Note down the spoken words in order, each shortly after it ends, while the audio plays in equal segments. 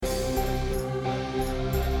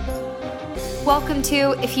Welcome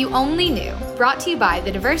to If You Only Knew, brought to you by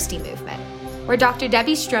the Diversity Movement, where Dr.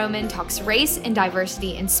 Debbie Stroman talks race and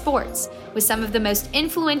diversity in sports with some of the most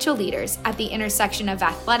influential leaders at the intersection of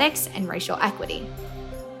athletics and racial equity.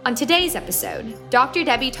 On today's episode, Dr.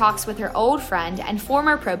 Debbie talks with her old friend and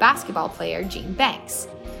former pro basketball player, Gene Banks.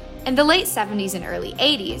 In the late 70s and early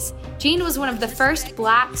 80s, Gene was one of the first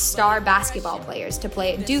Black star basketball players to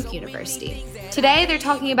play at Duke University. Today, they're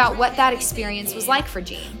talking about what that experience was like for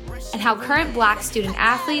Gene and how current Black student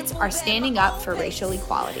athletes are standing up for racial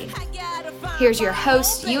equality. Here's your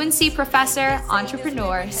host, UNC professor,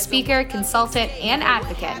 entrepreneur, speaker, consultant, and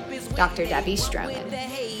advocate, Dr. Debbie Stroman.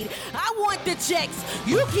 I want the checks,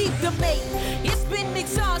 you keep the mate. It's been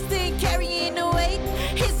exhausting carrying the weight.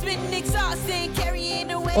 It's been exhausting carrying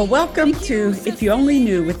the weight. Well, welcome to If You Only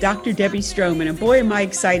Knew with Dr. Debbie Stroman. And boy, am I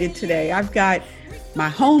excited today. I've got my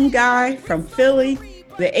home guy from Philly,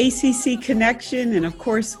 the ACC connection, and of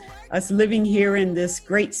course, us living here in this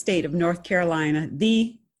great state of North Carolina,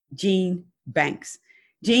 the Gene Banks.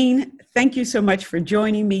 Gene, thank you so much for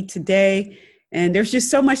joining me today. And there's just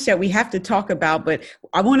so much that we have to talk about, but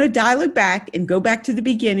I want to dial it back and go back to the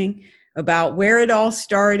beginning about where it all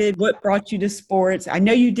started, what brought you to sports. I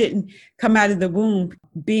know you didn't come out of the womb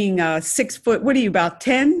being 6 foot, what are you, about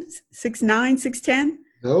 10, 6'9", 6'10"?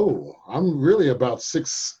 No, I'm really about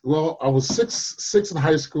 6. Well, I was 6'6" in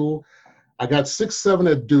high school. I got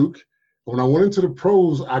 6'7" at Duke. When I went into the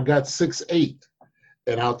pros, I got 6'8".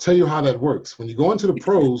 And I'll tell you how that works. When you go into the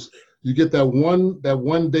pros, you get that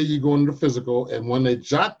one day you go into the physical, and when they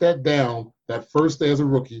jot that down, that first day as a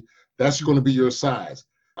rookie, that's going to be your size.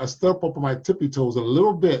 I stepped up on my tippy toes a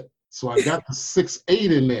little bit, so I got the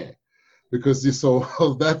 6'8" in there, because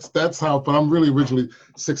that's how. But I'm really originally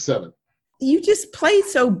 6'7". You just played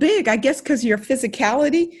so big, I guess, because of your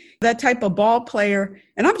physicality, that type of ball player.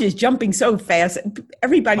 And I'm just jumping so fast.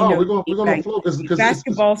 Everybody knows. We're going to flow because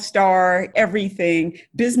basketball star, everything,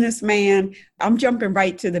 businessman. I'm jumping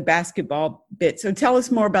right to the basketball bit. So tell us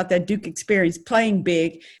more about that Duke experience, playing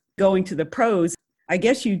big, going to the pros. I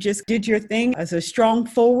guess you just did your thing as a strong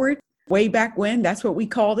forward way back when. That's what we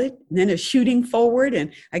called it. And then a shooting forward.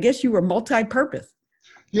 And I guess you were multi-purpose.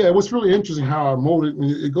 Yeah, it was really interesting how I molded.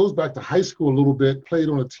 It goes back to high school a little bit. Played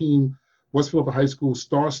on a team, West Philadelphia High School,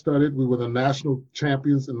 star-studded. We were the national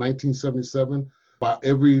champions in 1977 by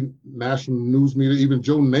every national news media. Even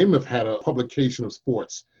Joe Namath had a publication of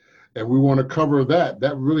sports, and we want to cover that.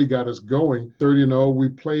 That really got us going. 30-0. We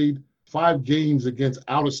played 5 games against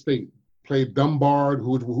out of state. Played Dunbar,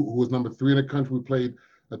 who was number 3 in the country. We played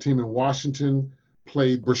a team in Washington.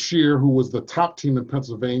 Played Brashear, who was the top team in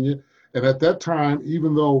Pennsylvania. And at that time,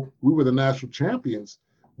 even though we were the national champions,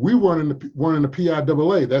 we weren't in the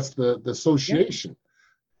PIAA. That's the association.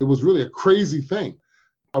 It was really a crazy thing.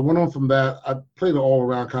 I went on from that. I played an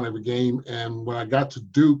all-around kind of a game. And when I got to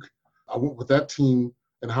Duke, I went with that team.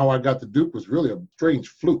 And how I got to Duke was really a strange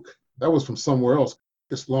fluke. That was from somewhere else.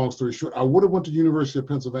 Just long story short, I would have went to University of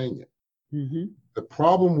Pennsylvania. Mm-hmm. The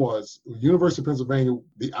problem was, University of Pennsylvania,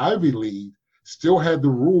 the Ivy League, still had the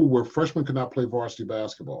rule where freshmen could not play varsity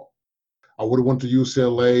basketball. I would have went to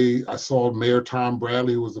UCLA. I saw Mayor Tom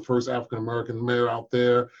Bradley, who was the first African-American mayor out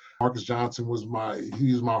there. Marcus Johnson was my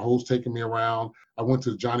host, taking me around. I went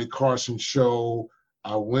to the Johnny Carson show.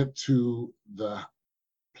 I went to the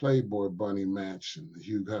Playboy Bunny Mansion, the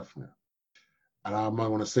Hugh Hefner. And I might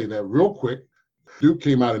want to say that real quick. Duke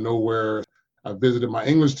came out of nowhere. I visited my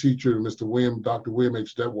English teacher, Dr. William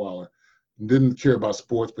H. Detweiler. Didn't care about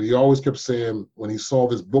sports, but he always kept saying, when he saw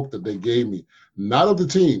this book that they gave me, not of the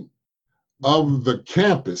team, of the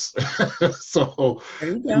campus. So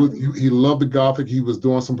he loved the Gothic. He was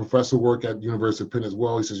doing some professor work at University of Penn as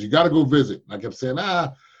well. He says, you got to go visit. And I kept saying,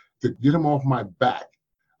 to get him off my back,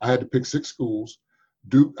 I had to pick 6 schools.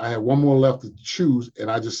 Duke, I had one more left to choose. And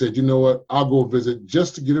I just said, you know what, I'll go visit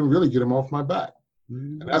just to get him off my back.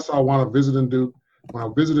 Mm-hmm. And that's how I wound up visiting Duke. When I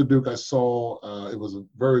visited Duke, I saw it was a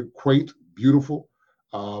very quaint, beautiful.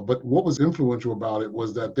 But what was influential about it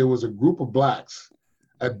was that there was a group of Blacks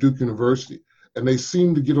at Duke University, and they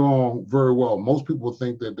seemed to get along very well. Most people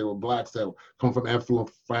think that there were Blacks that come from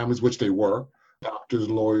affluent families, which they were, doctors,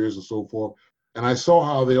 lawyers, and so forth. And I saw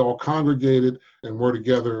how they all congregated and were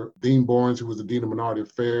together. Dean Barnes, who was the Dean of Minority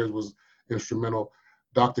Affairs, was instrumental.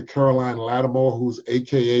 Dr. Caroline Lattimore, who's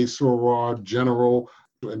AKA Surratt General,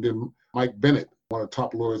 and then Mike Bennett, one of the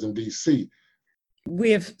top lawyers in D.C.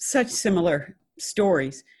 We have such similar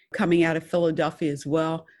stories coming out of Philadelphia as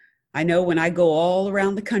well. I know when I go all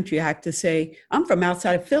around the country, I have to say, I'm from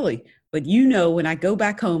outside of Philly. But when I go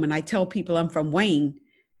back home and I tell people I'm from Wayne,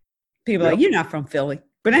 people are like, you're not from Philly.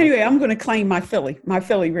 But anyway, I'm going to claim my Philly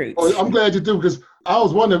roots. Oh, I'm glad you do, because I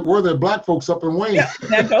was wondering, were there black folks up in Wayne?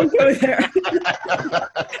 Yeah, don't go there.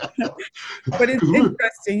 But it's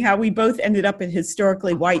interesting how we both ended up in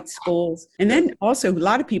historically white schools. And then also, a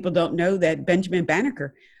lot of people don't know that Benjamin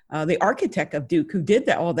Banneker, the architect of Duke, who did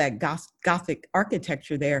all that Gothic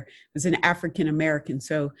architecture there, was an African American.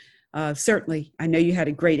 So certainly, I know you had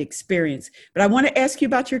a great experience. But I want to ask you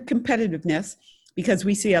about your competitiveness, because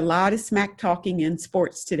we see a lot of smack talking in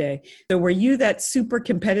sports today. So were you that super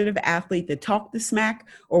competitive athlete that talked the smack,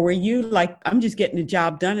 or were you like, I'm just getting the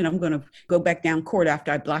job done and I'm going to go back down court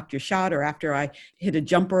after I blocked your shot or after I hit a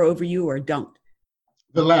jumper over you or dunked?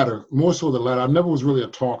 The latter, more so the latter. I never was really a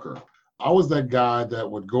talker. I was that guy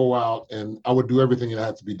that would go out and I would do everything that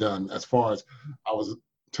had to be done. As far as I was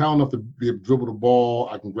talented enough to be able to dribble the ball,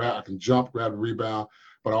 I can jump, grab the rebound,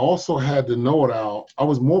 but I also had to know it out. I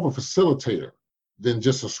was more of a facilitator than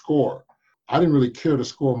just a scorer. I didn't really care to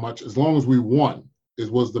score much as long as we won.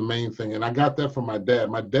 It was the main thing. And I got that from my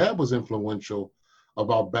dad. My dad was influential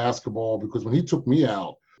about basketball because when he took me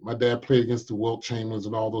out, my dad played against the Wilt Chamberlains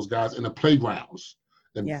and all those guys in the playgrounds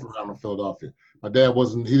around Philadelphia. My dad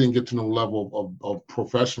he didn't get to no level of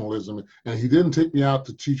professionalism, and he didn't take me out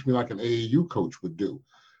to teach me like an AAU coach would do.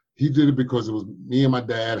 He did it because it was me and my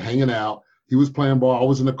dad hanging out. He was playing ball. I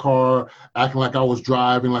was in the car acting like I was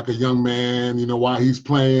driving like a young man, while he's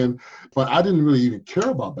playing. But I didn't really even care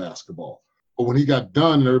about basketball. But when he got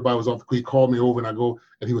done and everybody was off, he called me over and I go,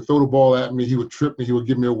 and he would throw the ball at me. He would trip me. He would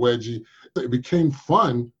give me a wedgie. It became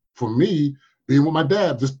fun for me being with my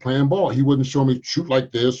dad, just playing ball. He wouldn't show me shoot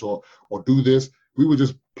like this or do this. We were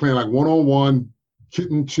just playing like one-on-one,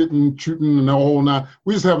 chitting, shooting, and the whole nine.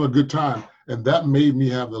 We just having a good time. And that made me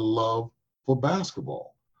have the love for basketball.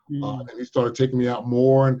 And he started taking me out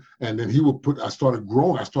more, and then I started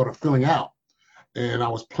growing, I started filling out. And I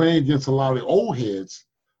was playing against a lot of the old heads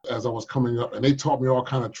as I was coming up, and they taught me all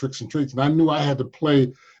kind of tricks and traits. And I knew I had to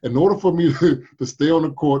play, in order for me to stay on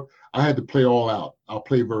the court, I had to play all out. I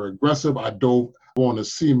played very aggressive. I dove on the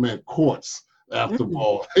cement courts after the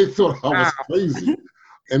ball. They thought I was crazy.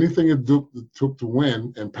 Anything it took to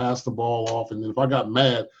win and pass the ball off. And if I got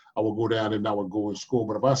mad, I would go down and I would go and score.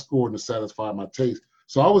 But if I scored to satisfy my taste,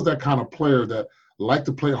 so I was that kind of player that liked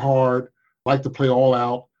to play hard, liked to play all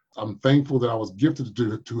out. I'm thankful that I was gifted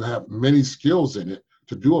to have many skills in it,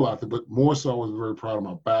 to do a lot, but more so I was very proud of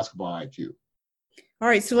my basketball IQ. All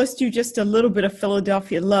right, so let's do just a little bit of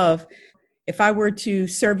Philadelphia love. If I were to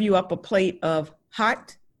serve you up a plate of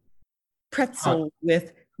hot pretzel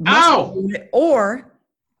with mustard, or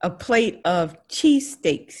a plate of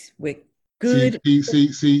cheesesteaks with good...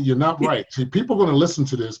 See, you're not right. See, people are going to listen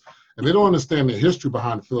to this, and they don't understand the history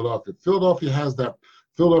behind Philadelphia. Philadelphia has that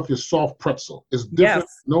Philadelphia soft pretzel. It's different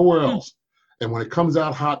nowhere else. And when it comes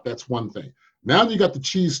out hot, that's one thing. Now you got the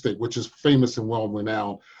cheesesteak, which is famous and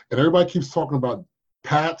well-renowned. And everybody keeps talking about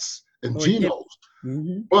Pat's and Geno's.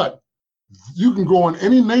 But you can go in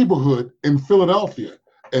any neighborhood in Philadelphia,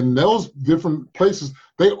 and those different places,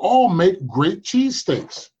 they all make great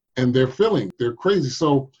cheesesteaks. And they're filling. They're crazy.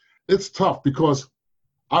 So it's tough because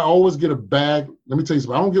I always get a bag. Let me tell you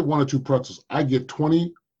something. I don't get 1 or 2 pretzels. I get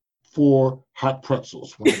 24 hot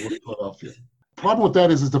pretzels when I go to Philadelphia. Problem with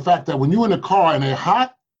that is the fact that when you're in the car and they're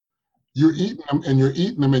hot, you're eating them and you're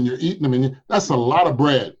eating them and you're eating them. And that's a lot of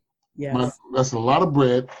bread. Yes. That's a lot of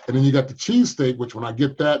bread. And then you got the cheesesteak, which when I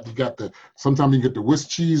get that, sometimes you get the Swiss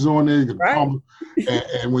cheese on there. You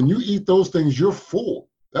get and when you eat those things, you're full.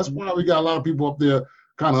 That's why we got a lot of people up there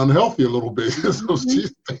kind of unhealthy a little bit. Those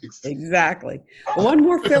cheesesteaks. Exactly. One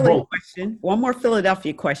more Philly question. One more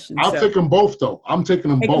Philadelphia question. I'll take them both, though. I'm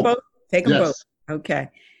taking them both. Take them both. Okay.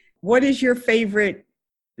 What is your favorite?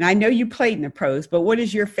 And I know you played in the pros, but what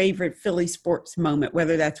is your favorite Philly sports moment?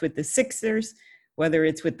 Whether that's with the Sixers, whether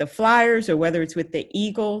it's with the Flyers, or whether it's with the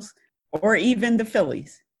Eagles, or even the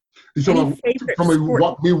Phillies. You talking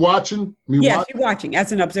about me watching? Yes, you're watching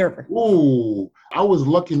as an observer. Oh, I was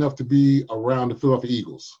lucky enough to be around the Philadelphia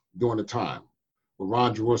Eagles during the time with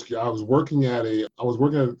Ron Jaworski. I was working at a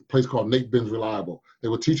place called Nate Benz Reliable. They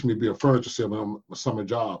were teaching me to be a furniture salesman on my summer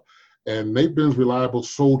job. And Nate Benz Reliable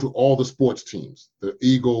sold to all the sports teams, the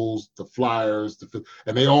Eagles, the Flyers,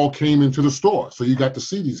 and they all came into the store. So you got to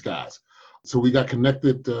see these guys. So we got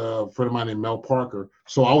connected, a friend of mine named Mel Parker.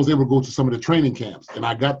 So I was able to go to some of the training camps, and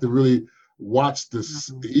I got to really watch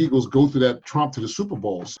the Eagles go through that trump to the Super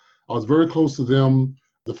Bowls. I was very close to them.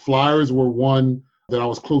 The Flyers were one that I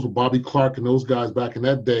was close with Bobby Clark and those guys back in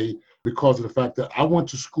that day because of the fact that I went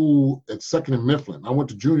to school at Second and Mifflin. I went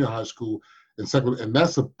to junior high school in Second, and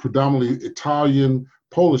that's a predominantly Italian,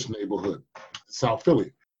 Polish neighborhood, South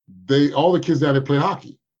Philly. All the kids down there play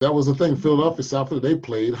hockey. That was the thing. Philadelphia, South Philly, they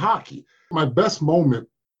played hockey. My best moment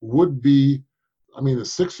would be, the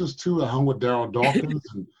Sixers too. I hung with Darryl Dawkins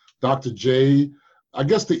and Dr. J. I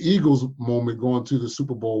guess the Eagles moment going to the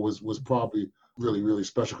Super Bowl was probably really, really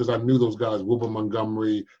special because I knew those guys, Wilbur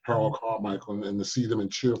Montgomery, Harold Carmichael, and to see them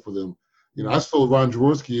and cheer for them. I stole Ron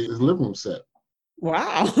Jaworski his living room set.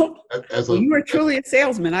 Wow. You were truly a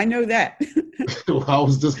salesman. I know that. I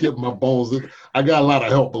was just getting my bones. I got a lot of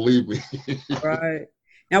help, believe me. Right.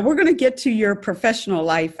 Now, we're going to get to your professional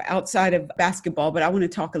life outside of basketball, but I want to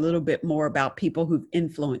talk a little bit more about people who've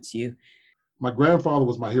influenced you. My grandfather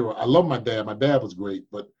was my hero. I love my dad. My dad was great,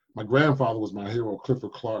 but my grandfather was my hero,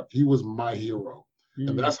 Clifford Clark. He was my hero.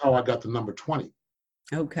 And that's how I got the number 20.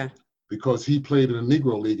 Okay. Because he played in the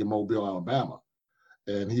Negro League in Mobile, Alabama.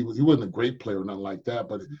 And he wasn't a great player or nothing like that,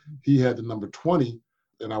 but he had the number 20.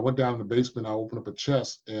 And I went down in the basement, I opened up a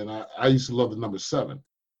chest, and I used to love the number 7.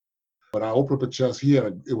 But I opened up a chest.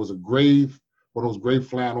 It was a one of those gray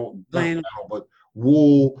flannel, but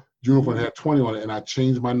wool uniform had 20 on it, and I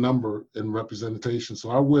changed my number in representation. So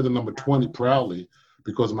I wear the number 20 proudly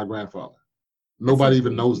because of my grandfather. Nobody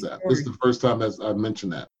even knows that. This is the first time I've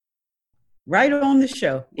mentioned that. Right on the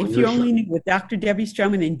show. If you only knew, with Dr. Debbie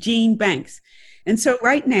Stroman and Gene Banks. And so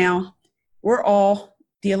right now, we're all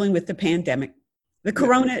dealing with the pandemic. The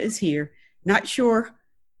corona is here. Not sure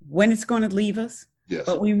when it's going to leave us. Yes.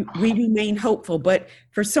 But we remain hopeful. But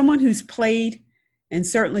for someone who's played and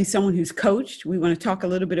certainly someone who's coached, we want to talk a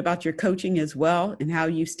little bit about your coaching as well and how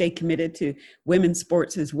you stay committed to women's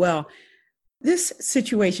sports as well. This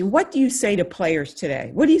situation, what do you say to players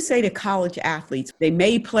today? What do you say to college athletes? They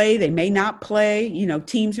may play, they may not play.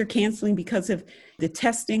 Teams are canceling because of the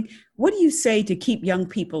testing. What do you say to keep young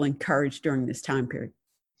people encouraged during this time period?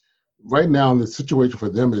 Right now, the situation for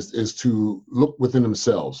them is to look within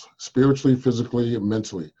themselves, spiritually, physically, and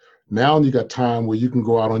mentally. Now you got time where you can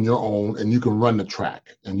go out on your own and you can run the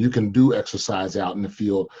track and you can do exercise out in the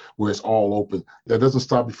field where it's all open. That doesn't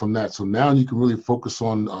stop you from that. So now you can really focus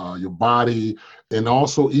on your body and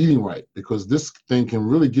also eating right, because this thing can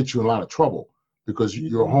really get you in a lot of trouble because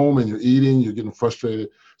you're home and you're eating, you're getting frustrated.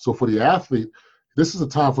 So for the athlete, this is a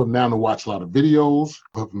time for them now to watch a lot of videos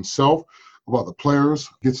of himself, about the players,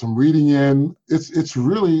 get some reading in. It's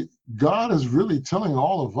really, God is really telling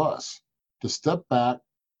all of us to step back,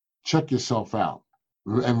 check yourself out,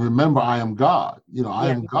 and remember, I am God. I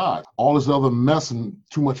am God. All this other mess and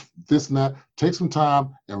too much this and that, take some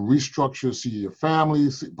time and restructure, see your family,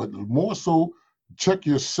 but more so, check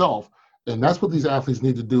yourself. And that's what these athletes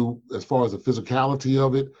need to do as far as the physicality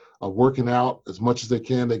of it, of working out as much as they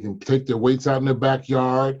can. They can take their weights out in their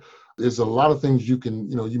backyard. There's a lot of things you can,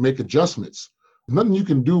 you make adjustments. Nothing you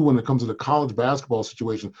can do when it comes to the college basketball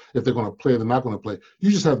situation. If they're going to play, they're not going to play. You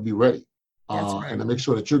just have to be ready and to make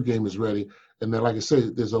sure that your game is ready. And then, like I say,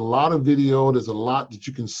 there's a lot of video. There's a lot that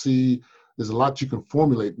you can see. There's a lot you can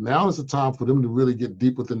formulate. Now is the time for them to really get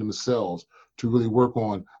deep within themselves to really work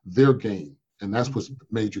on their game. And that's what's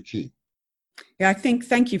major key. Yeah,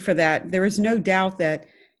 thank you for that. There is no doubt that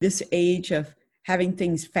this age of having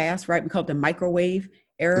things fast, right? We call it the microwave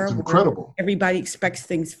era. It's incredible. Everybody expects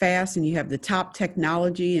things fast and you have the top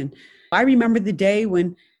technology. And I remember the day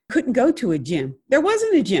when I couldn't go to a gym. There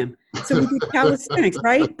wasn't a gym. So we did calisthenics,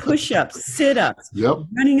 right? Push-ups, sit-ups,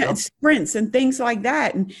 running sprints and things like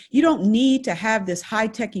that. And you don't need to have this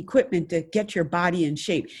high-tech equipment to get your body in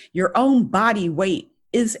shape. Your own body weight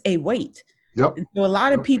is a weight. Yep. And so a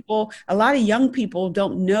lot of young people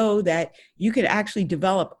don't know that you could actually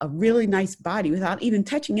develop a really nice body without even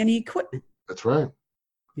touching any equipment. That's right.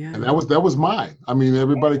 Yeah. And that was mine.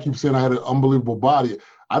 Everybody keeps saying I had an unbelievable body.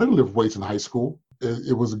 I didn't lift weights in high school.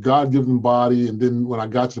 It was a God-given body. And then when I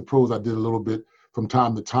got to the pros, I did a little bit from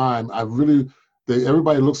time to time.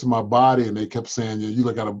 Everybody looks at my body and they kept saying, you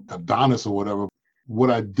look like an Adonis or whatever.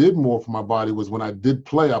 What I did more for my body was when I did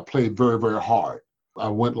play, I played very, very hard. I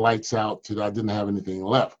went lights out till I didn't have anything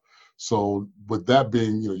left. So with that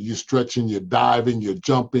being, you're stretching, you're diving, you're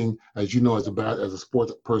jumping, as you know, as a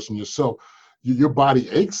sports person yourself, your body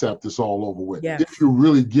aches after it's all over with. Yes. If you're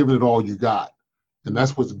really giving it all you got. And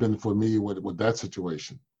that's what's been for me with that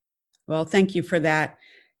situation. Well, thank you for that.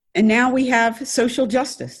 And now we have social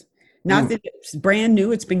justice. Not that it's brand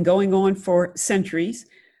new. It's been going on for centuries,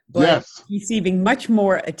 but receiving much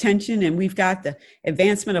more attention. And we've got the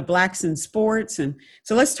advancement of Blacks in sports. And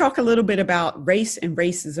so let's talk a little bit about race and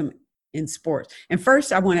racism in sports. And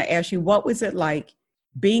first, I want to ask you, what was it like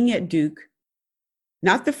being at Duke?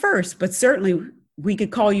 Not the first, but certainly we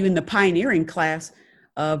could call you in the pioneering class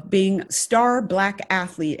of being a star Black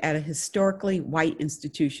athlete at a historically white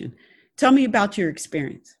institution. Tell me about your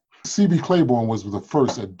experience. C.B. Claiborne was the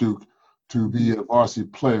first at Duke to be a varsity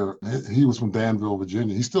player. He was from Danville,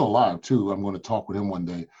 Virginia. He's still alive too. I'm going to talk with him one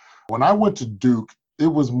day. When I went to Duke, it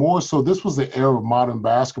was more so, this was the era of modern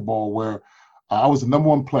basketball where I was the number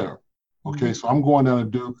one player. Okay, so I'm going down to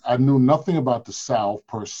Duke. I knew nothing about the South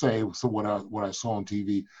per se, so what I saw on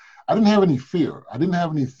TV. I didn't have any fear. I didn't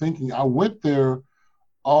have any thinking. I went there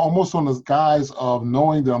almost on the guise of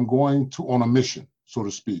knowing that I'm going on a mission, so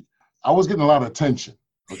to speak. I was getting a lot of attention.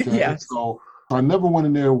 Okay, Yes. So I never went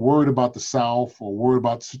in there worried about the South or worried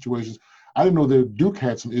about the situations. I didn't know that Duke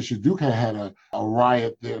had some issues. Duke had a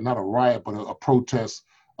riot there, not a riot, but a protest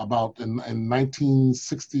about in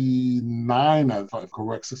 1969, if I'm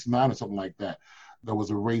correct, 69 or something like that. There was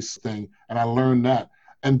a race thing, and I learned that.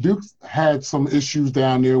 And Duke had some issues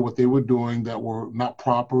down there, what they were doing that were not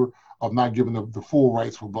proper, of not giving the full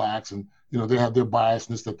rights for blacks. And, they have their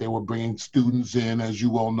biasness that they were bringing students in, as you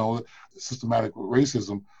well know, systematic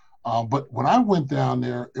racism. But when I went down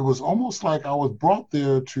there, it was almost like I was brought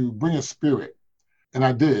there to bring a spirit. And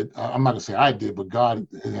I did. I'm not going to say I did, but God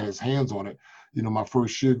had his hands on it. My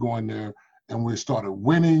first year going there, and we started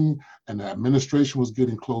winning, and the administration was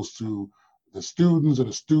getting close to the students,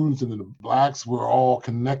 and the blacks were all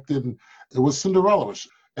connected. And it was Cinderella-ish.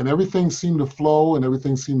 And everything seemed to flow, and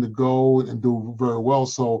everything seemed to go and do very well.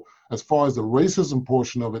 So as far as the racism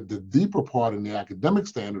portion of it, the deeper part in the academic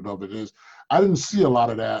standard of it is, I didn't see a lot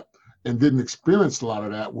of that and didn't experience a lot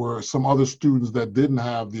of that, where some other students that didn't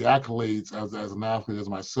have the accolades as an athlete as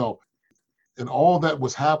myself. And all that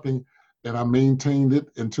was happening, and I maintained it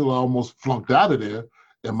until I almost flunked out of there.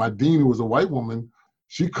 And my dean, who was a white woman,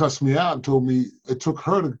 she cussed me out and told me it took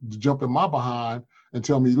her to jump in my behind and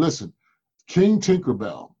tell me, listen, King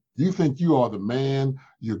Tinkerbell, you think you are the man,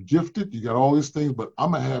 you're gifted, you got all these things, but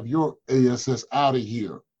I'm going to have your ASS out of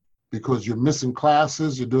here because you're missing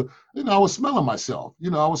classes. I was smelling myself.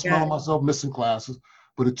 I was smelling myself missing classes.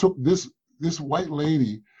 But it took this white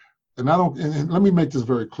lady, and let me make this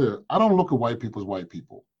very clear. I don't look at white people as white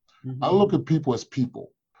people. Mm-hmm. I look at people as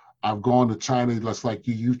people. I've gone to China, just like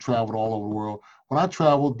you. You've traveled all over the world. When I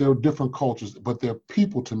traveled, there were different cultures, but they're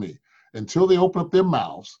people to me. Until they open up their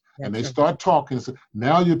mouths and they start talking and say,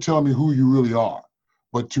 now you're telling me who you really are.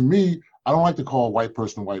 But to me, I don't like to call a white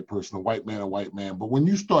person, a white man, a white man. But when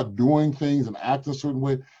you start doing things and acting a certain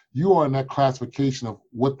way, you are in that classification of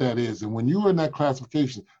what that is. And when you are in that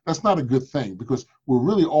classification, that's not a good thing, because we're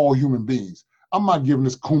really all human beings. I'm not giving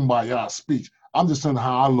this kumbaya speech. I'm just saying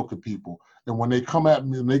how I look at people. And when they come at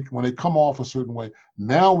me, when they come off a certain way,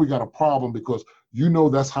 now we got a problem, because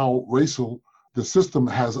that's how the system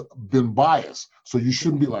has been biased. So you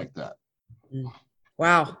shouldn't be like that.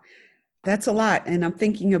 Wow. That's a lot. And I'm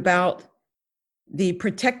thinking about the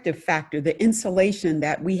protective factor, the insulation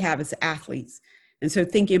that we have as athletes. And so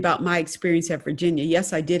thinking about my experience at Virginia,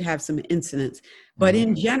 yes, I did have some incidents, but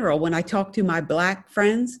in general, when I talk to my Black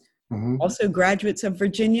friends, also graduates of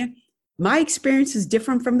Virginia, my experience is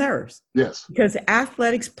different from theirs. Yes. Because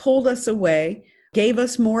athletics pulled us away, gave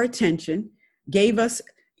us more attention, gave us,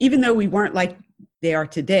 even though we weren't like they are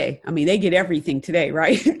today. I mean, they get everything today,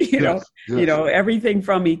 right? Everything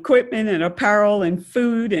from equipment and apparel and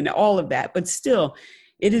food and all of that. But still,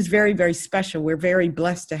 it is very, very special. We're very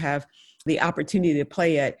blessed to have the opportunity to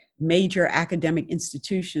play at major academic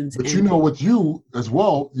institutions. But with you as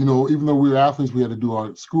well, even though we were athletes, we had to do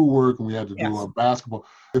our schoolwork and we had to do our basketball.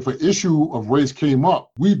 If an issue of race came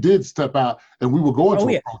up, we did step out and we would go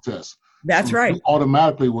into a protest. That's right. We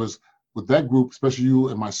automatically was, with that group, especially you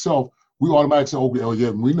and myself, we automatically said,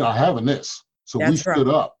 we're not having this. So we stood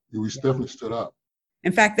up. We definitely stood up.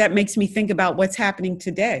 In fact, that makes me think about what's happening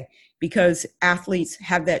today, because athletes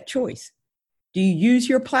have that choice. Do you use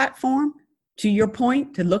your platform, to your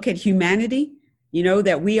point, to look at humanity?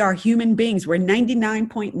 That we are human beings. We're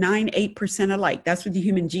 99.98% alike. That's what the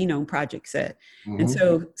Human Genome Project said. Mm-hmm. And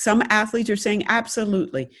so some athletes are saying,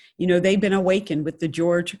 absolutely. They've been awakened with the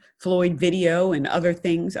George Floyd video and other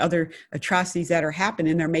things, other atrocities that are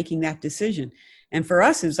happening. They're making that decision. And for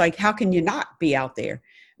us, it's like, how can you not be out there?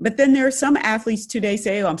 But then there are some athletes today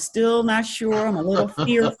say, I'm still not sure. I'm a little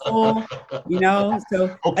fearful,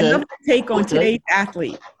 So another take on today's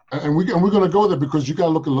athlete. And we're going to go there, because you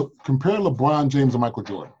got to compare LeBron James and Michael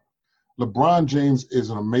Jordan. LeBron James is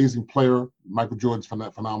an amazing player. Michael Jordan's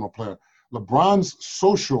a phenomenal player. LeBron's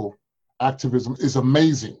social activism is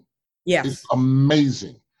amazing. Yes. It's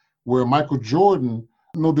amazing. Where Michael Jordan,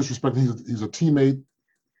 no disrespect, he's a teammate,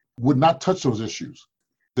 would not touch those issues.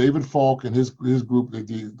 David Falk and his group,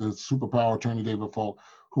 the superpower attorney David Falk,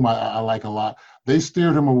 whom I like a lot, they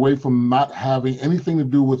steered him away from not having anything to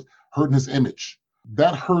do with hurting his image.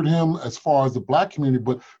 That hurt him as far as the Black community,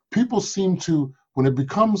 but people seem to, when it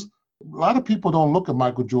becomes A lot of people don't look at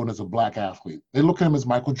Michael Jordan as a black athlete. They look at him as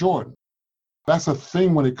Michael Jordan. That's a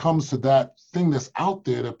thing when it comes to that thing that's out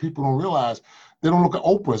there that people don't realize. They don't look at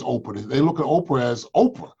Oprah as Oprah. They look at Oprah as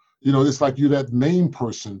Oprah. You know, it's like you're that name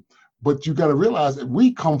person. But you got to realize that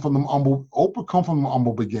we come from the humble, Oprah come from the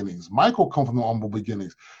humble beginnings. Michael come from the humble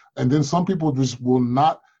beginnings. And then some people just will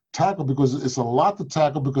not tackle because it's a lot to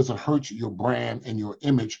tackle because it hurts your brand and your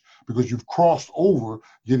image because you've crossed over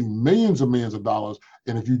getting millions of dollars.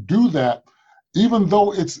 And if you do that, even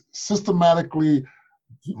though it's systematically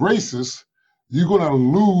racist, you're going to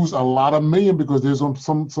lose a lot of million because there's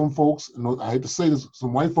some folks, you know, I hate to say this,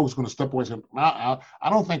 some white folks are going to step away and say, I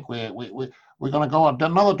don't think we're going to go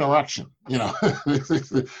another direction. You know,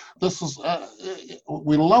 this is,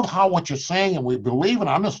 we love what you're saying and we believe and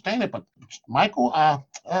understand it, but Michael, I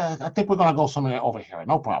think we're going to go somewhere over here.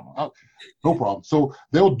 No problem. No problem. So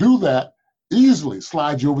they'll do that easily,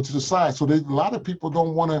 slide you over to the side. So a lot of people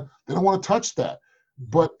don't want to touch that,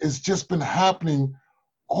 but it's just been happening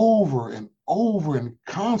over and over and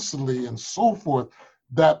constantly and so forth,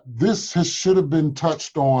 that this should have been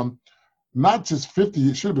touched on not just 50,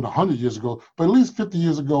 it should have been 100 years ago, but at least 50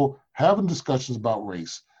 years ago, having discussions about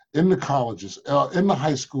race in the colleges, in the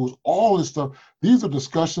high schools, all this stuff. These are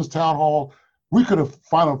discussions, town hall. We could have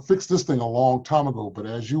finally fixed this thing a long time ago, but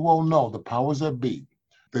as you all know, the powers that be,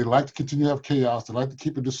 they like to continue to have chaos. They like to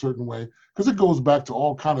keep it a certain way because it goes back to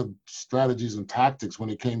all kind of strategies and tactics when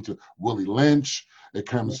it came to Willie Lynch. It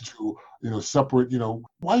comes to, separate,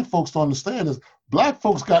 white folks don't understand is black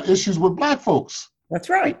folks got issues with black folks. That's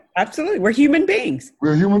right. Absolutely. We're human beings.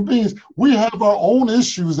 We're human beings. We have our own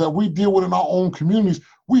issues that we deal with in our own communities.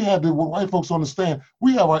 We have what white folks understand.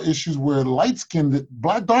 We have our issues where light-skinned,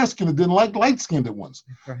 black, dark-skinned didn't like light-skinned ones.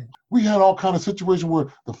 Right. We had all kind of situations where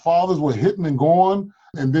the fathers were hitting and gone.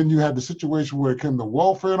 And then you had the situation where it came to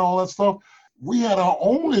welfare and all that stuff. We had our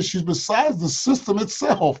own issues besides the system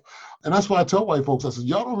itself. And that's why I tell white folks, I said,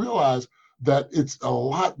 y'all don't realize that it's a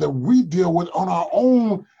lot that we deal with on our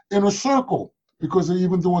own inner circle. Because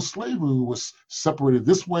even during slavery, we was separated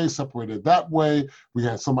this way, separated that way. We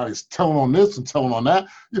had somebody telling on this and telling on that.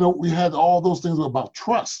 We had all those things about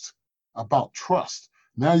trust.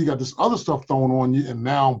 Now you got this other stuff thrown on you, and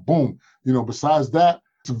now, boom. Besides that,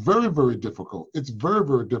 it's very, very difficult. It's very,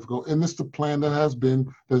 very difficult. And it's the plan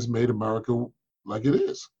that's made America like it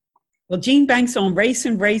is. Well, Gene banks on race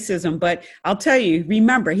and racism, but I'll tell you,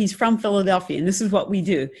 remember, he's from Philadelphia, and this is what we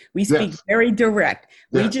do. We speak very direct.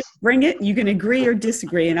 We just bring it. You can agree or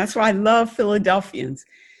disagree, and that's why I love Philadelphians.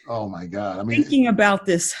 Oh, my God. Thinking about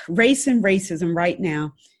this race and racism right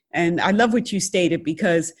now, and I love what you stated,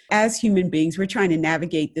 because as human beings, we're trying to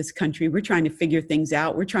navigate this country. We're trying to figure things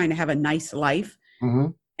out. We're trying to have a nice life. Mm-hmm.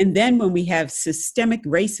 And then when we have systemic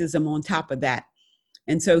racism on top of that,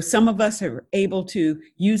 and so some of us are able to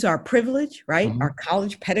use our privilege, right? Mm-hmm. Our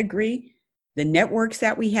college pedigree, the networks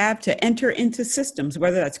that we have to enter into systems,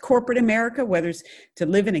 whether that's corporate America, whether it's to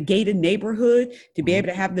live in a gated neighborhood, to be able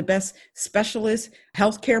to have the best specialists,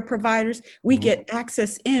 healthcare providers. We get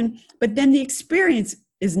access in, but then the experience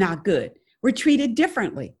is not good. We're treated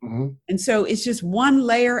differently. Mm-hmm. And so it's just one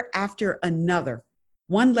layer after another.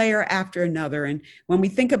 And when we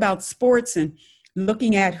think about sports and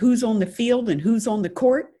looking at who's on the field and who's on the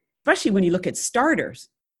court, especially when you look at starters,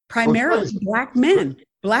 primarily Black men,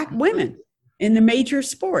 Black women in the major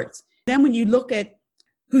sports. Then when you look at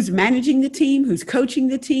who's managing the team, who's coaching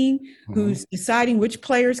the team, who's deciding which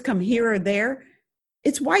players come here or there,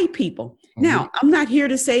 it's white people. Now, I'm not here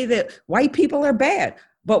to say that white people are bad,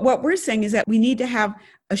 but what we're saying is that we need to have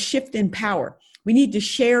a shift in power. We need to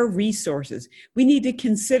share resources. We need to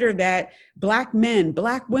consider that Black men,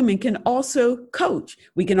 Black women can also coach.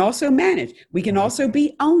 We can also manage. We can also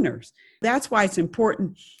be owners. That's why it's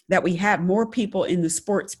important that we have more people in the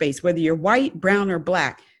sports space, whether you're white, brown, or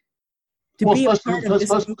Black, to be a part of this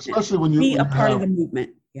movement. Especially when you be a part of the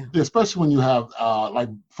movement. Yeah. Especially when you have like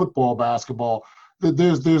football, basketball.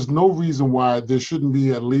 There's no reason why there shouldn't be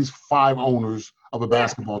at least 5 owners of a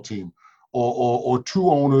basketball team. Or 2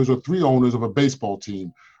 owners or 3 owners of a baseball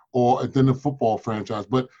team, or then a football franchise.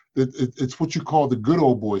 But it's what you call the good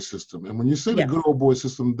old boy system. And when you say the good old boy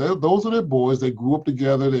system, those are their boys. They grew up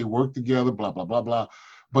together. They work together, blah, blah, blah, blah.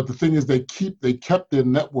 But the thing is, they kept their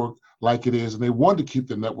network like it is, and they want to keep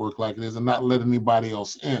their network like it is and not let anybody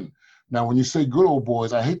else in. Now, when you say good old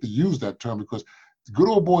boys, I hate to use that term because the good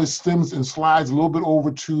old boys stems and slides a little bit over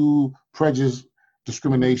to prejudice,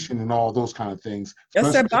 discrimination, and all those kind of things.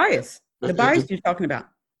 That's their bias. The bias you're talking about.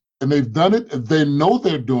 And they've done it. They know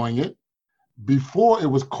they're doing it. Before it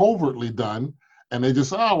was covertly done. And they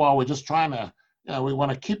just, we're just trying to, we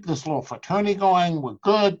want to keep this little fraternity going. We're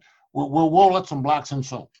good. We'll let some blacks in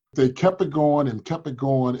soon. They kept it going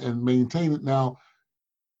and maintained it. Now,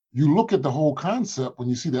 you look at the whole concept when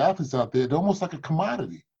you see the athletes out there, they're almost like a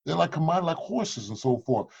commodity. They're like commodity, like horses and so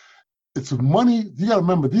forth. It's money. You got to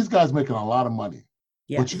remember, these guys making a lot of money.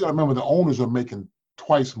 Yes. But you got to remember the owners are making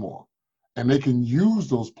twice more. And they can use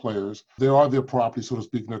those players. They are their property, so to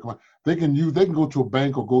speak. They can go to a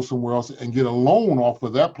bank or go somewhere else and get a loan off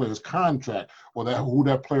of that player's contract or who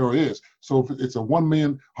that player is. So if it's a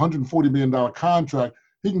 $140 million contract,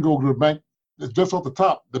 he can go to the bank. Just off the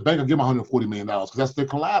top, the bank will give him $140 million because that's their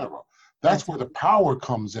collateral. That's where the power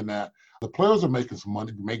comes in at. The players are making some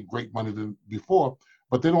money, make great money than before,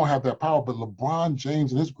 but they don't have that power. But LeBron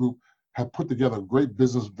James and his group have put together a great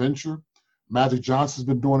business venture. Magic Johnson's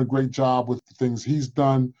been doing a great job with the things he's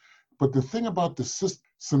done. But the thing about the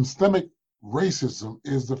systemic racism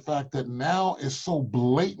is the fact that now it's so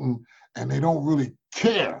blatant and they don't really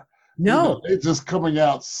care. No. They're just coming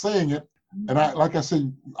out saying it. And like I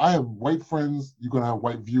said, I have white friends, you're going to have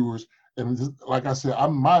white viewers. And like I said,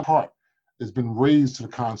 my heart has been raised to the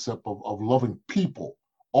concept of loving people,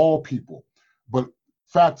 all people. But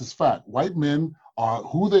fact is fact. White men are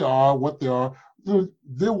who they are, what they are.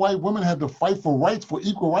 Their white women had to fight for rights, for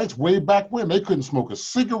equal rights way back when. They couldn't smoke a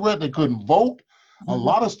cigarette. They couldn't vote. A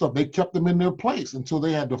lot of stuff, they kept them in their place until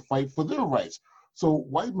they had to fight for their rights. So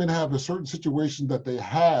white men have a certain situation that they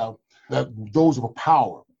have, that those of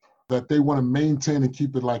power, that they want to maintain and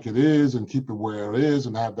keep it like it is and keep it where it is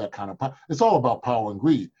and have that kind of power. It's all about power and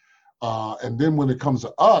greed. And then when it comes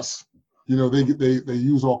to us, they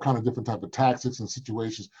use all kind of different type of tactics and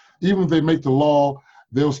situations. Even if they make the law,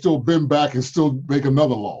 they'll still bend back and still make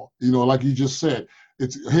another law. Like you just said,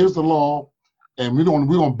 here's the law, and we're going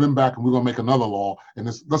to bend back and we're going to make another law. And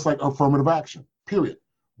that's like affirmative action, period.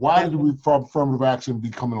 Why did affirmative action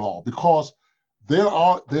become a law? Because they're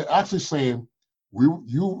actually saying,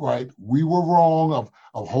 you're right, we were wrong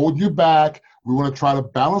of holding you back. We want to try to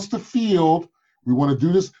balance the field. We want to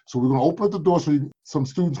do this, so we're going to open up the door so some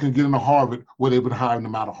students can get into Harvard where they've been hiring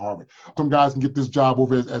them out of Harvard. Some guys can get this job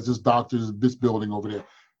over as this doctor, this building over there.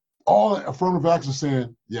 All affirmative action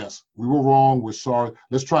saying, yes, we were wrong, we're sorry.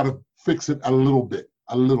 Let's try to fix it a little bit.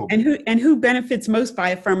 And who benefits most by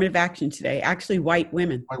affirmative action today? Actually, white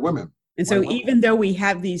women. White women. And so even though we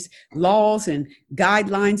have these laws and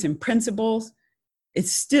guidelines and principles,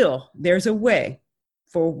 it's still, there's a way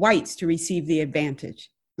for whites to receive the advantage.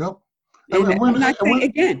 Yep. It's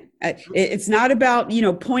not about,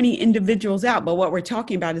 pointing individuals out, but what we're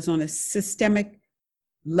talking about is on a systemic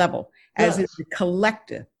level, as in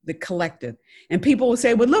the collective. And people will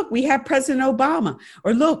say, well, look, we have President Obama,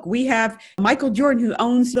 or look, we have Michael Jordan who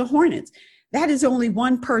owns the Hornets. That is only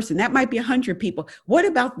one person. That might be 100 people. What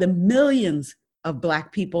about the millions of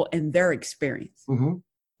Black people and their experience? Mm-hmm.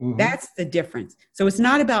 Mm-hmm. That's the difference. So it's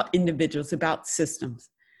not about individuals, it's about systems.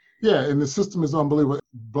 Yeah, and the system is unbelievable.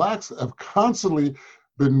 Blacks have constantly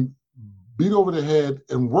been beat over the head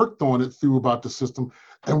and worked on it through about the system.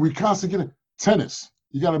 And we constantly get it. Tennis.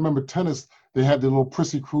 You got to remember tennis, they had their little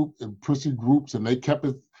prissy groups, and they kept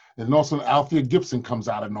it. And also Althea Gibson comes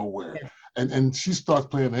out of nowhere. Yeah. And she starts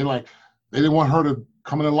playing. They didn't want her to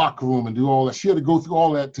come in the locker room and do all that. She had to go through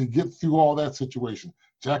all that to get through all that situation.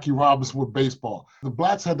 Jackie Robinson with baseball. The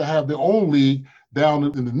Blacks had to have their own league down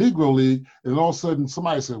in the Negro League, and all of a sudden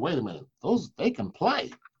somebody said, wait a minute, they can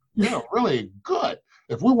play. They're really good.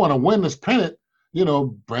 If we want to win this pennant,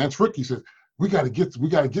 Branch Rickey says, we got to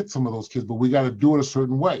get some of those kids, but we got to do it a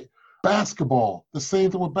certain way. Basketball, the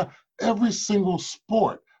same thing with every single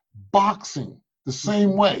sport. Boxing, the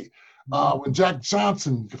same way. When Jack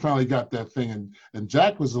Johnson finally got that thing, and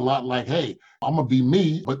Jack was a lot like, hey, I'm going to be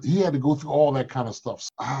me, but he had to go through all that kind of stuff.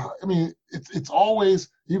 It's always,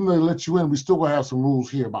 even though they let you in, we still going to have some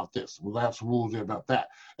rules here about this. We're going to have some rules here about that.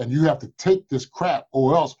 And you have to take this crap,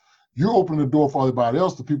 or else you're opening the door for everybody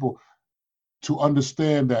else, the people, to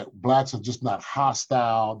understand that Blacks are just not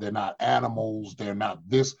hostile. They're not animals. They're not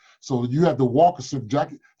this. So you have to walk a certain,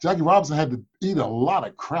 Jackie Robinson had to eat a lot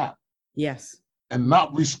of crap. Yes. And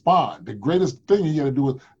not respond. The greatest thing he had to do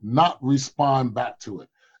is not respond back to it.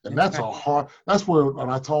 And that's where, when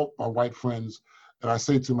I talk to my white friends, and I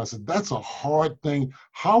say to them, I said, that's a hard thing.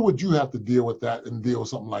 How would you have to deal with that and deal with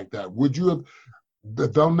something like that? Would you have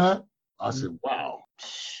done that? I said, wow.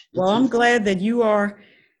 Well, I'm glad that you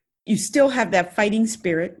still have that fighting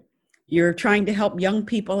spirit. You're trying to help young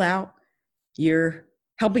people out. You're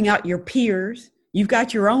helping out your peers. You've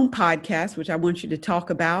got your own podcast, which I want you to talk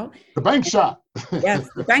about. The Bank Shot. Yes,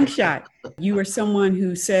 The Bank Shot. You are someone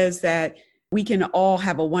who says that we can all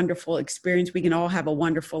have a wonderful experience. We can all have a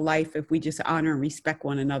wonderful life if we just honor and respect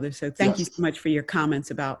one another. So thank you so much for your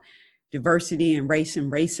comments about diversity and race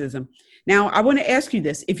and racism. Now, I want to ask you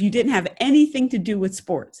this. If you didn't have anything to do with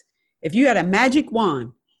sports, if you had a magic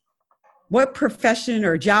wand, what profession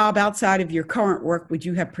or job outside of your current work would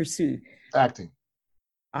you have pursued? Acting.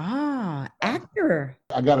 Ah, actor.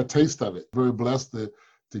 I got a taste of it. Very blessed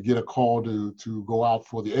to get a call to go out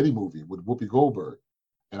for the Eddie movie with Whoopi Goldberg.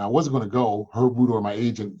 And I wasn't going to go. Herb Woodor, my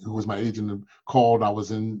agent, who was my agent, called. I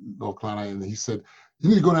was in North Carolina, and he said, you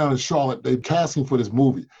need to go down to Charlotte. They're casting for this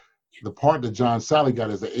movie. The part that John Sally got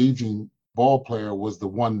as the aging ball player was the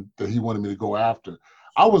one that he wanted me to go after.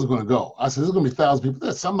 I wasn't going to go. I said, there's going to be thousands of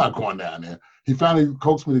people. I'm not going down there. He finally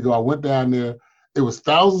coaxed me to go. I went down there. It was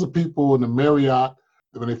thousands of people in the Marriott.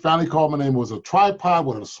 When they finally called my name, it was a tripod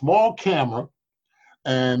with a small camera,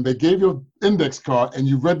 and they gave you an index card, and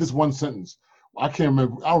you read this one sentence. I can't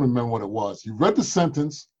remember. I don't remember what it was. You read the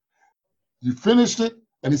sentence, you finished it,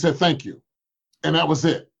 and he said, thank you. And that was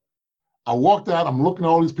it. I walked out. I'm looking at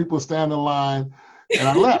all these people standing in line, and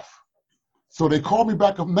I left. So they called me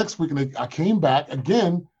back up next week, and I came back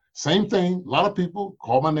again, same thing. A lot of people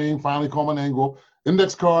called my name, finally called my name, go,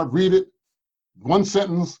 index card, read it, one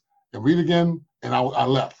sentence, and read again, and I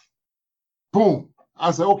left. Boom.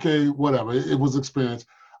 I said, okay, whatever. It was experience.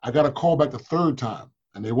 I got a call back the third time,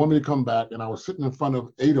 and they wanted me to come back, and I was sitting in front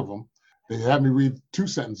of 8 of them. They had me read 2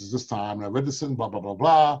 sentences this time, and I read the sentence, blah, blah, blah,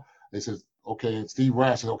 blah. They said, okay, and Steve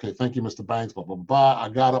Rash said, okay, thank you, Mr. Banks, blah, blah, blah. I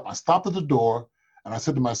got up, I stopped at the door, and I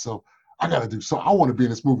said to myself, I got to do so. I want to be in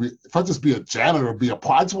this movie. If I just be a janitor or be a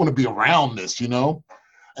part, I just want to be around this, you know?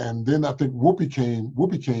 And then I think Whoopi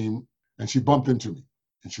came, and she bumped into me.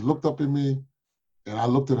 And she looked up at me, and I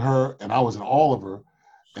looked at her, and I was in awe of her.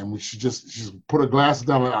 And she just put her glasses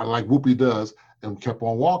down like Whoopi does and kept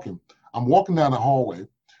on walking. I'm walking down the hallway,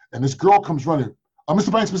 and this girl comes running.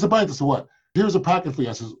 Mr. Banks. I said, what? Here's a packet for you.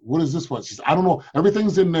 I said, what is this for? She said, I don't know.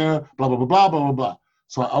 Everything's in there, blah, blah, blah, blah, blah, blah, blah.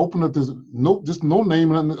 So I opened up this note, just no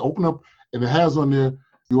name, and open up, and it has on there,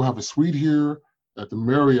 you'll have a suite here at the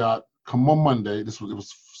Marriott. Come on Monday. It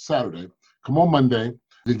was Saturday. Come on Monday.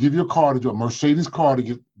 They give you a car a Mercedes car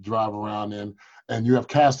to drive around in, and you have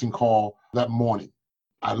casting call that morning.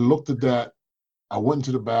 I looked at that. I went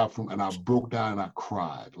into the bathroom, and I broke down and I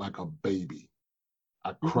cried like a baby.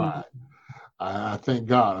 I cried. I thank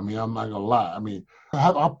God. I mean, I'm not gonna lie. I mean,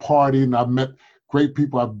 I partied and I've met great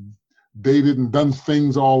people. I've dated and done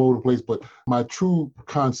things all over the place, but my true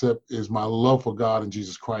concept is my love for God and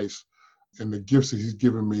Jesus Christ and the gifts that he's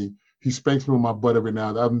given me. He spanks me on my butt every now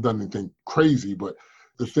and then. I haven't done anything crazy, but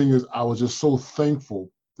the thing is, I was just so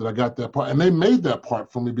thankful that I got that part. And they made that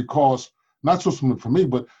part for me because, not just for me,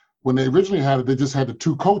 but when they originally had it, they just had the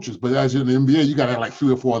 2 coaches. But as you're in the NBA, you got to have like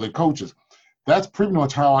 3 or 4 other coaches. That's pretty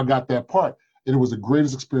much how I got that part. And it was the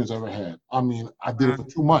greatest experience I ever had. I mean, I did it for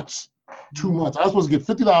 2 months. 2 months. I was supposed to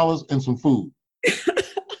get $50 and some food.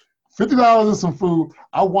 $50 and some food.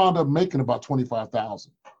 I wound up making about $25,000.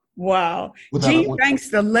 Wow. Gene Banks,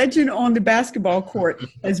 the legend on the basketball court,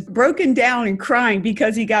 has broken down and crying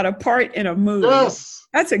because he got a part in a movie. Yes.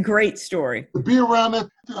 That's a great story. To be around that,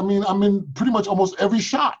 I mean, I'm in pretty much almost every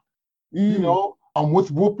shot. You know, I'm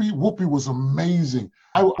with Whoopi. Whoopi was amazing.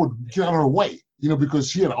 I would get out of her way, you know,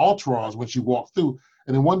 because she had entourage when she walked through.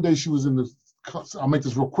 And then one day she was in this, I'll make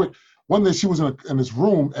this real quick. One day she was in this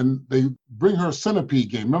room and they bring her a Centipede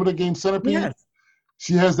game. Remember the game Centipede? Yes.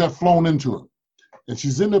 She has that flown into her. And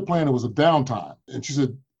she's in there playing. It was a downtime. And she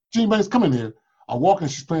said, Gene Banks, come in here. I walk in,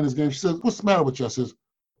 she's playing this game. She says, what's the matter with you? I says,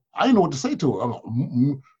 I didn't know what to say to her. I'm like,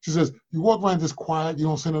 She says, you walk around just quiet. You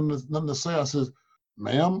don't say nothing to say. I says,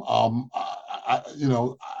 ma'am, I'm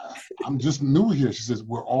just new here. She says,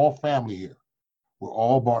 we're all family here. We're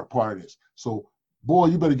all part of this. So, boy,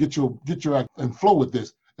 you better get your act and flow with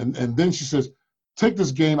this. And then she says, take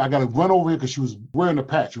this game. I got to run over here because she was wearing a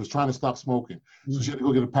patch. She was trying to stop smoking. So she had to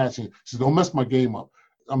go get a patch. She said, don't mess my game up.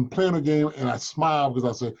 I'm playing a game, and I smiled because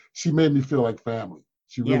I said, she made me feel like family.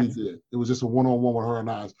 She really did. It was just a one-on-one with her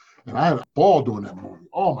and I. And I had a ball doing that movie.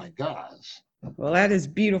 Oh, my gosh. Well, that is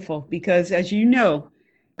beautiful because, as you know,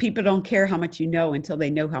 people don't care how much you know until they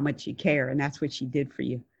know how much you care. And that's what she did for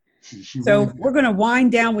you. So really we're going to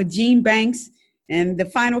wind down with Gene Banks. And the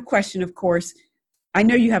final question, of course, I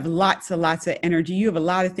know you have lots and lots of energy. You have a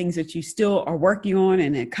lot of things that you still are working on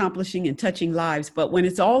and accomplishing and touching lives. But when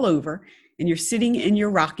it's all over and you're sitting in your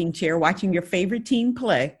rocking chair watching your favorite team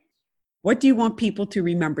play, what do you want people to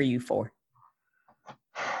remember you for?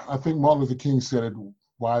 I think Martin Luther King said it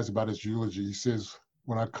wise about his eulogy. He says,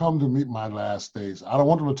 when I come to meet my last days, I don't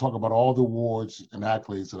want them to talk about all the awards and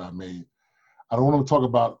accolades that I made. I don't want them to talk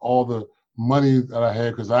about all the money that I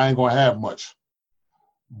had because I ain't going to have much.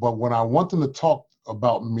 But when I want them to talk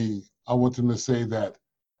about me, I want them to say that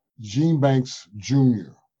Gene Banks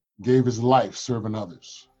Jr. gave his life serving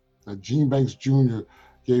others. That Gene Banks Jr.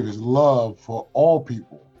 gave his love for all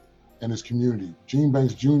people in his community. Gene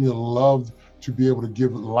Banks Jr. loved to be able to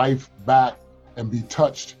give life back and be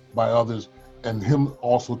touched by others, and him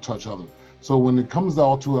also touch others. So when it comes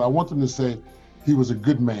down to it, I want them to say he was a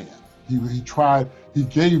good man. He tried, he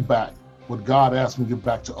gave back what God asked him to give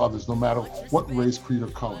back to others, no matter what race, creed, or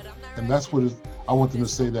color. And that's what I want them to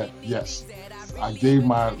say that, yes, I gave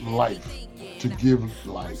my life to give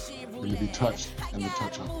life and to be touched and to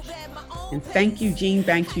touch others. And thank you, Gene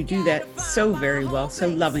Banks. You do that so very well, so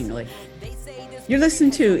lovingly. You're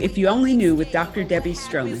listening to If You Only Knew with Dr. Debbie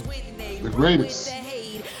Stroman. The greatest.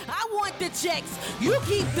 I want the checks, you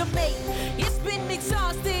keep the mate. It's been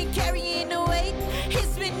exhausting carrying the weight.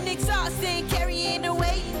 It's been exhausting carrying the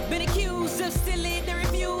weight. Been accused of stealing to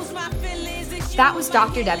refuse my feelings. That was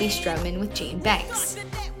Dr. Debbie Stroman with Gene Banks.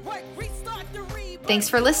 Thanks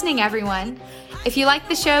for listening, everyone. If you like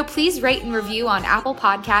the show, please rate and review on Apple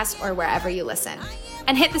Podcasts or wherever you listen.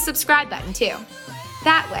 And hit the subscribe button too.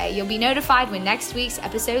 That way, you'll be notified when next week's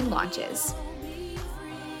episode launches.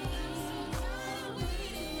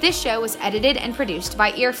 This show was edited and produced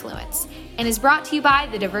by Earfluence and is brought to you by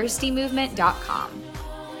thediversitymovement.com.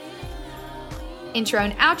 Intro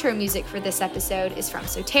and outro music for this episode is from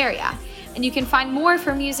Soteria, and you can find more of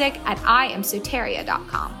her music at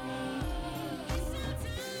iamsoteria.com.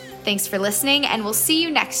 Thanks for listening, and we'll see you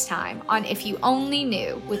next time on If You Only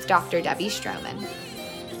Knew with Dr. Debbie Stroman.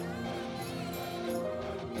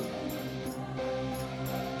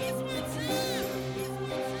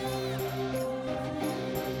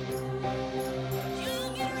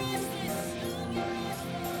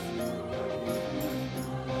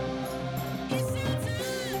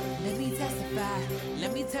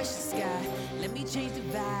 Let me touch the sky, let me change the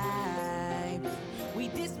vibe. We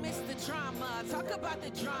dismiss the trauma, talk about the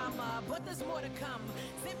drama, but there's more to come.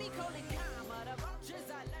 Semicolon comma, the vultures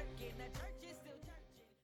are